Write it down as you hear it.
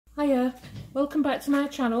Hiya, welcome back to my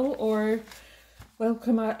channel, or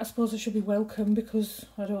welcome, I suppose I should be welcome because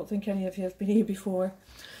I don't think any of you have been here before.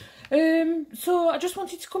 So I just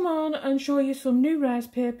wanted to come on and show you some new rice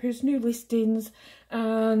papers, new listings,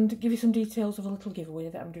 and give you some details of a little giveaway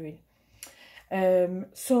that I'm doing.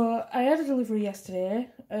 So I had a delivery yesterday,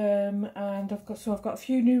 and I've got a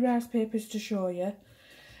few new rice papers to show you.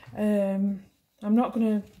 I'm not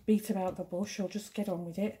going to beat about the bush, I'll just get on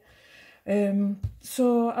with it.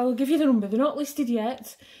 So I'll give you the number. They're not listed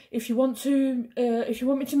yet. If you want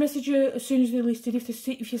me to message you as soon as they're listed,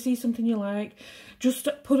 if you see something you like, just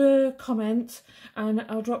put a comment and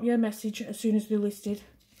I'll drop you a message as soon as they're listed.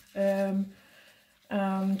 So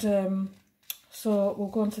we'll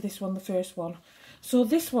go on to this one, the first one. So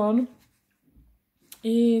this one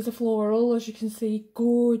is a floral, as you can see,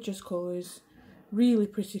 gorgeous colours, really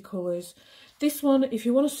pretty colours. This one, if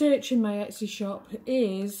you want to search in my Etsy shop,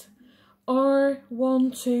 is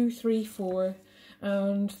R1234,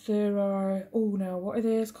 and there are, oh now, what are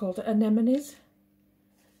these called? Anemones?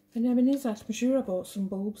 Anemones, I'm sure I bought some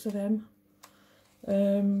bulbs of them.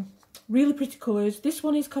 Really pretty colours. This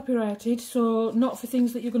one is copyrighted, so not for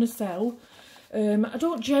things that you're going to sell. I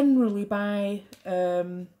don't generally buy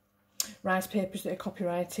rice papers that are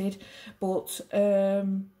copyrighted, but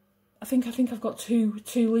I think I've got two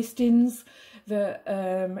listings that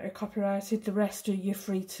are copyrighted. The rest are you're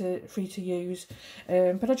free to use.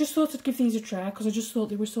 But I just thought I'd give these a try because I just thought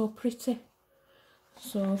they were so pretty.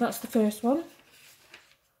 So that's the first one.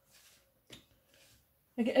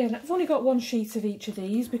 Again, I've only got one sheet of each of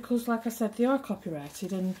these because, like I said, they are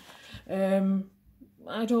copyrighted, and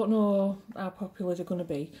I don't know how popular they're going to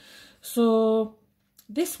be. So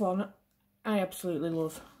this one I absolutely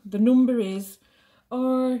love. The number is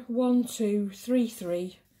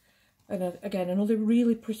R1233, and again another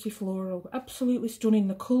really pretty floral, absolutely stunning.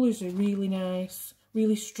 The colours are really nice,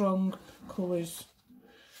 really strong colours,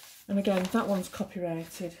 and again that one's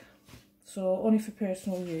copyrighted, so only for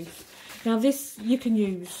personal use. Now this you can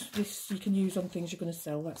use on things you're going to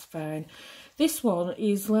sell, that's fine. This one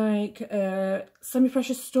is like a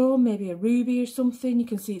semi-precious stone, maybe a ruby or something. You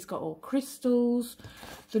can see it's got all crystals.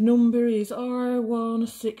 The number is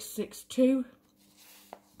R1662.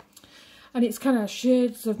 And it's kind of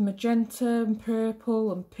shades of magenta and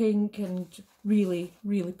purple and pink, and really,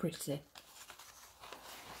 really pretty.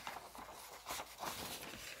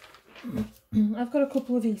 I've got a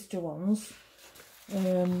couple of Easter ones.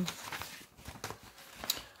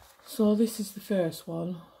 So this is the first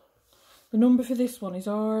one. The number for this one is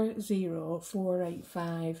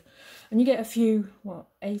R0485. And you get a few,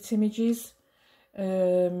 8 images.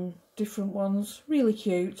 Different ones. Really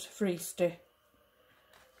cute for Easter.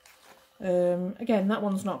 Again, that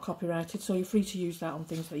one's not copyrighted, so you're free to use that on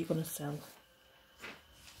things that you're going to sell.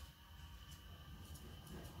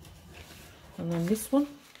 And then this one.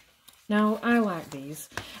 Now, I like these.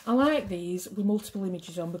 I like these with multiple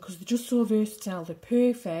images on because they're just so versatile. They're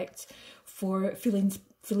perfect for filling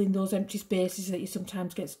those empty spaces that you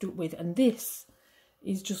sometimes get stuck with. And this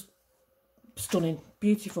is just stunning,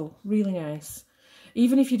 beautiful, really nice.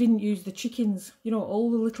 Even if you didn't use the chickens, you know,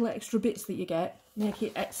 all the little extra bits that you get, make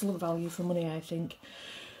it excellent value for money, I think.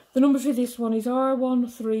 The number for this one is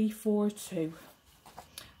R1342.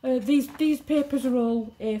 These papers are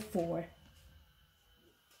all A4.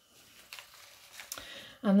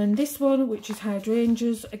 And then this one, which is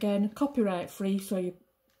hydrangeas, again, copyright free, so you're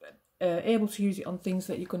able to use it on things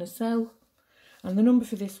that you're going to sell. And the number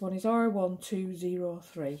for this one is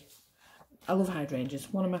R1203. I love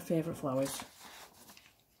hydrangeas, one of my favourite flowers.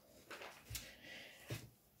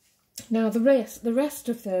 Now the rest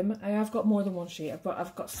of them, I have got more than one sheet.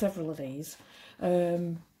 I've got several of these.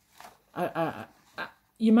 You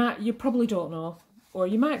probably don't know, or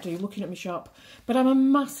you might do looking at my shop, but I'm a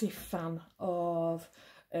massive fan of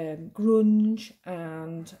grunge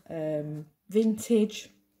and vintage.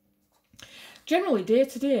 Generally, day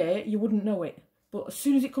to day, you wouldn't know it, but as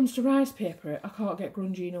soon as it comes to rice paper, I can't get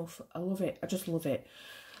grungy enough. I love it. I just love it.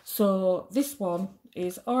 So this one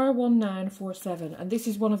is R1947, and this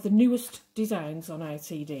is one of the newest designs on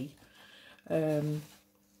ITD. And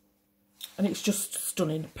it's just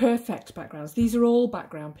stunning. Perfect backgrounds. These are all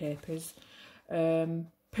background papers.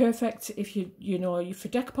 Perfect if you're for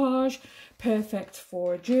decoupage, perfect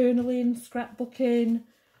for journaling, scrapbooking,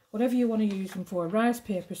 whatever you want to use them for. Rice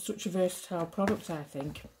paper is such a versatile product, I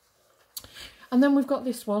think. And then we've got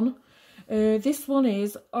this one. This one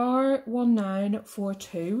is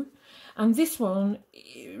R1942, and this one,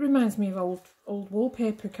 it reminds me of old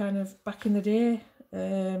wallpaper, kind of back in the day.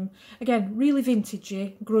 Again, really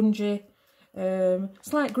vintagey, grungy,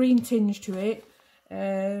 slight green tinge to it,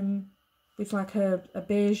 with like a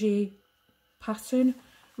beigey pattern.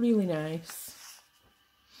 Really nice.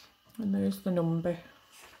 And there's the number.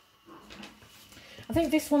 I think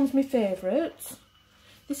this one's my favourite.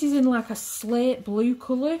 This is in like a slate blue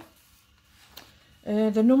colour.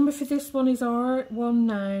 The number for this one is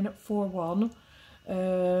R1941.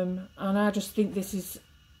 And I just think this is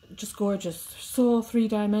just gorgeous. So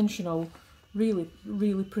three-dimensional. Really,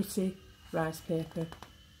 really pretty rice paper.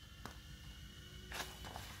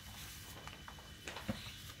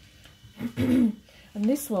 And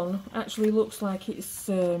this one actually looks like it's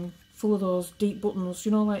full of those deep buttons,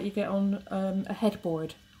 you know, like you get on a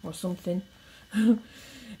headboard or something.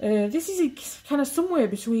 This is kind of somewhere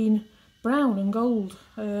between brown and gold.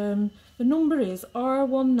 The number is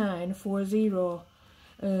R1940.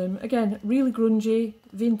 Again, really grungy,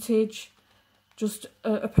 vintage, just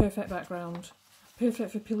a perfect background.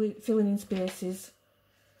 Perfect for filling in spaces.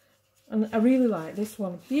 And I really like this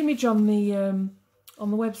one. The image on the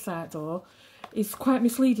website though is quite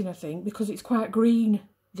misleading, I think, because it's quite green,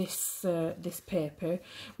 this paper,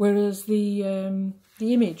 whereas the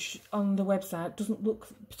image on the website doesn't look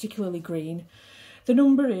particularly green. The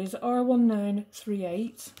number is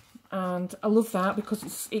R1938, and I love that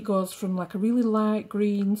because it goes from like a really light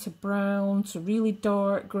green to brown to really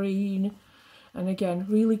dark green, and again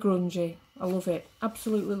really grungy. I love it,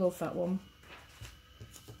 absolutely love that one.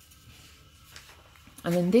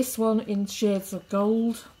 And then this one in shades of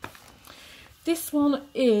gold. This one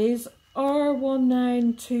is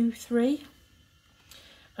R1923,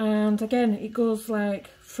 and again it goes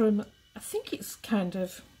like from, I think it's kind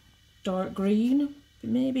of dark green,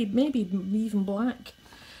 maybe even black,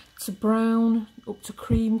 to brown, up to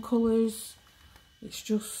cream colours. It's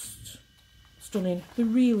just stunning. They're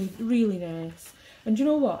really, really nice. And you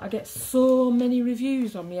know what? I get so many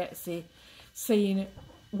reviews on my Etsy saying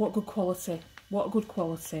what good quality. What good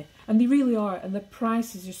quality. And they really are, and the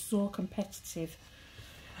prices are so competitive.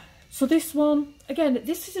 So this one, again,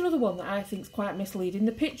 this is another one that I think is quite misleading.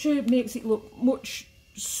 The picture makes it look much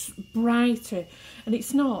brighter, and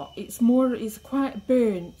it's not. It's more, it's quite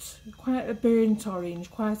burnt, quite a burnt orange,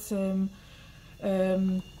 quite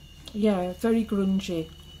yeah, very grungy.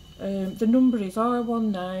 The number is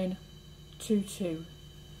R1922.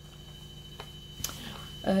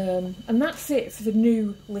 And that's it for the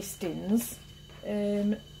new listings.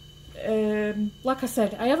 Like I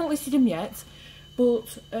said, I haven't listed them yet,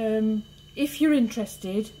 but if you're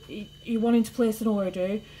interested, you're wanting to place an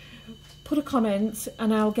order, put a comment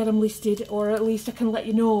and I'll get them listed, or at least I can let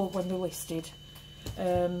you know when they're listed.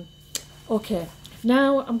 Okay,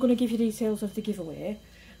 now I'm going to give you details of the giveaway.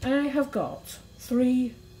 I have got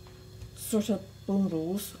 3 sort of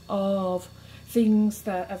bundles of things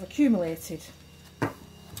that I've accumulated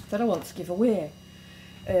that I want to give away.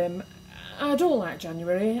 I don't like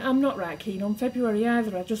January. I'm not right keen on February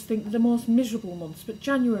either. I just think they're the most miserable months. But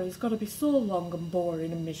January's got to be so long and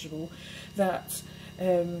boring and miserable that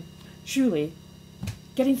surely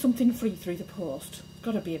getting something free through the post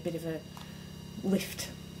got to be a bit of a lift.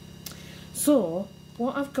 So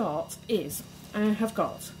what I've got is, I have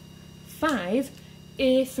got 5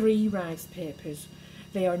 A3 rice papers.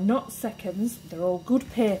 They are not seconds. They're all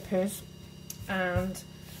good papers, and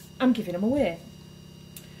I'm giving them away.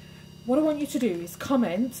 What I want you to do is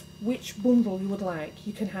comment which bundle you would like.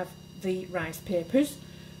 You can have the rice papers,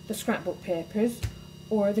 the scrapbook papers,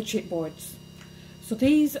 or the chipboards. So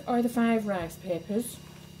these are the 5 rice papers.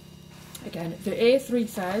 Again, they're A3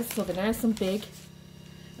 size, so they're nice and big,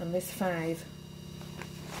 and there's 5.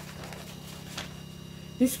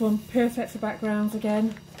 This one, perfect for backgrounds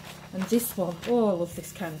again, and this one, oh, I love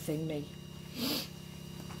this kind of thing, me.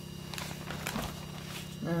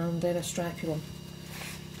 And then a stripy one.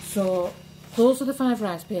 So those are the 5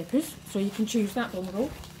 rice papers, so you can choose that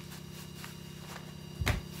bundle.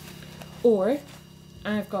 Or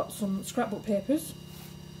I've got some scrapbook papers.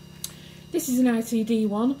 This is an ITD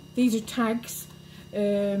one. These are tags,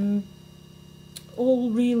 all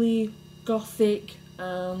really gothic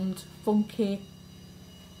and funky.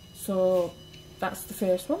 So that's the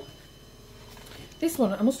first one. This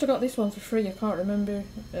one, I must have got this one for free, I can't remember.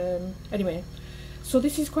 Anyway. So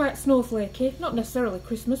this is quite snowflakey, not necessarily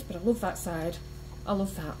Christmas, but I love that side. I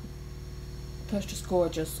love that. That's just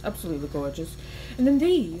gorgeous, absolutely gorgeous. And then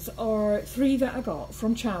these are 3 that I got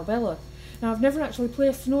from Ciao Bella. Now I've never actually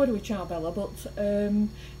placed an order with Ciao Bella, but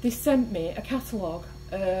they sent me a catalogue.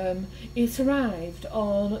 It arrived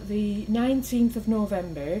on the 19th of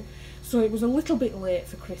November, so it was a little bit late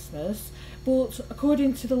for Christmas, but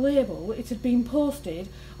according to the label, it had been posted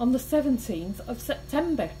on the 17th of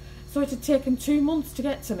September. So it had taken 2 months to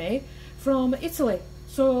get to me from Italy.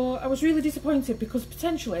 So I was really disappointed because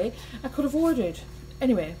potentially I could have ordered.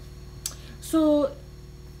 Anyway, so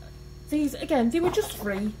these, again, they were just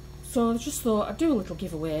free. So I just thought I'd do a little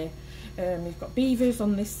giveaway. We've got beavers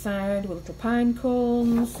on this side with little pine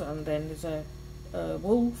cones, and then there's a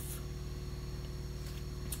wolf.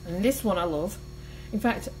 And this one I love. In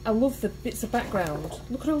fact, I love the bits of background.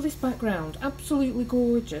 Look at all this background. Absolutely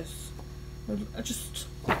gorgeous. I just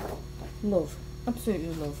love.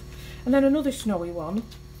 Absolutely love. And then another snowy one,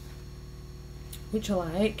 which I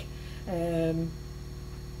like. And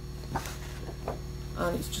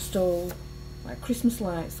it's just all like Christmas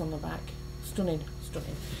lights on the back. Stunning,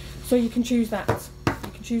 stunning. So you can choose that.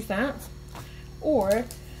 You can choose that. Or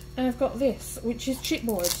I've got this, which is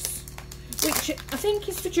chipboards, which I think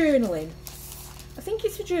is for journaling. I think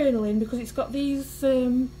it's for journaling because it's got these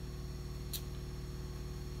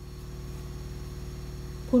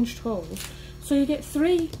punched holes. So you get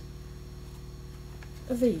 3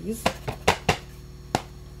 of these.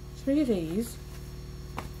 3 of these.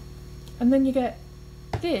 And then you get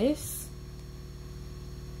this.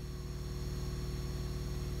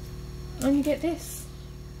 And you get this.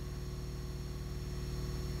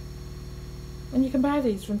 And you can buy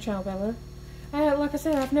these from Ciao Bella. Like I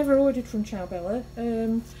said, I've never ordered from Ciao Bella,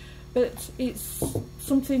 but it's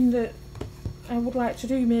something that I would like to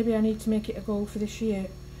do. Maybe I need to make it a goal for this year.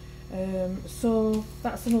 So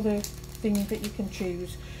that's another thing that you can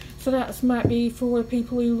choose. So that might be for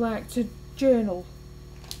people who like to journal.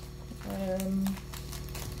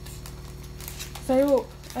 So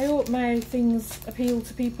I hope my things appeal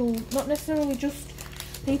to people, not necessarily just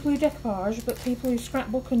people who decoupage, but people who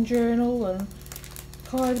scrapbook and journal and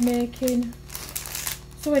card making.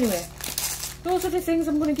 So anyway, those are the things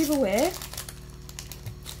I'm going to give away.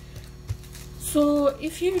 So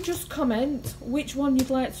if you just comment which one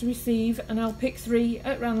you'd like to receive, and I'll pick 3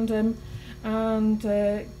 at random and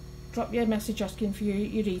drop you a message asking for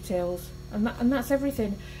your details, and that's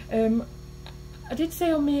everything. I did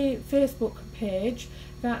say on my Facebook page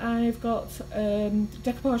that I've got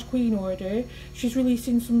Decoupage Queen order. She's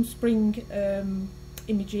releasing some spring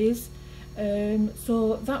images,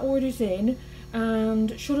 so that order's in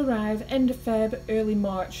and should arrive end of Feb, early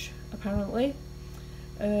March apparently.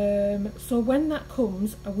 So when that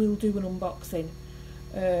comes, I will do an unboxing,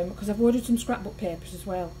 because I've ordered some scrapbook papers as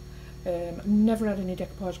well. I've never had any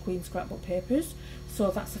Decoupage Queen scrapbook papers, so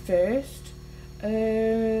that's the first.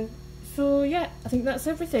 So yeah, I think that's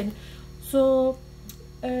everything. So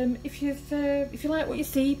if you like what you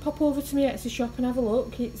see, pop over to my Etsy shop and have a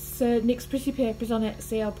look. It's Nick's Pretty Papers on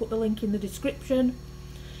Etsy. I'll put the link in the description,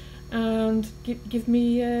 and give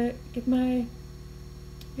my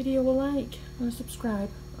video a like and a subscribe,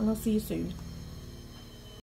 and I'll see you soon.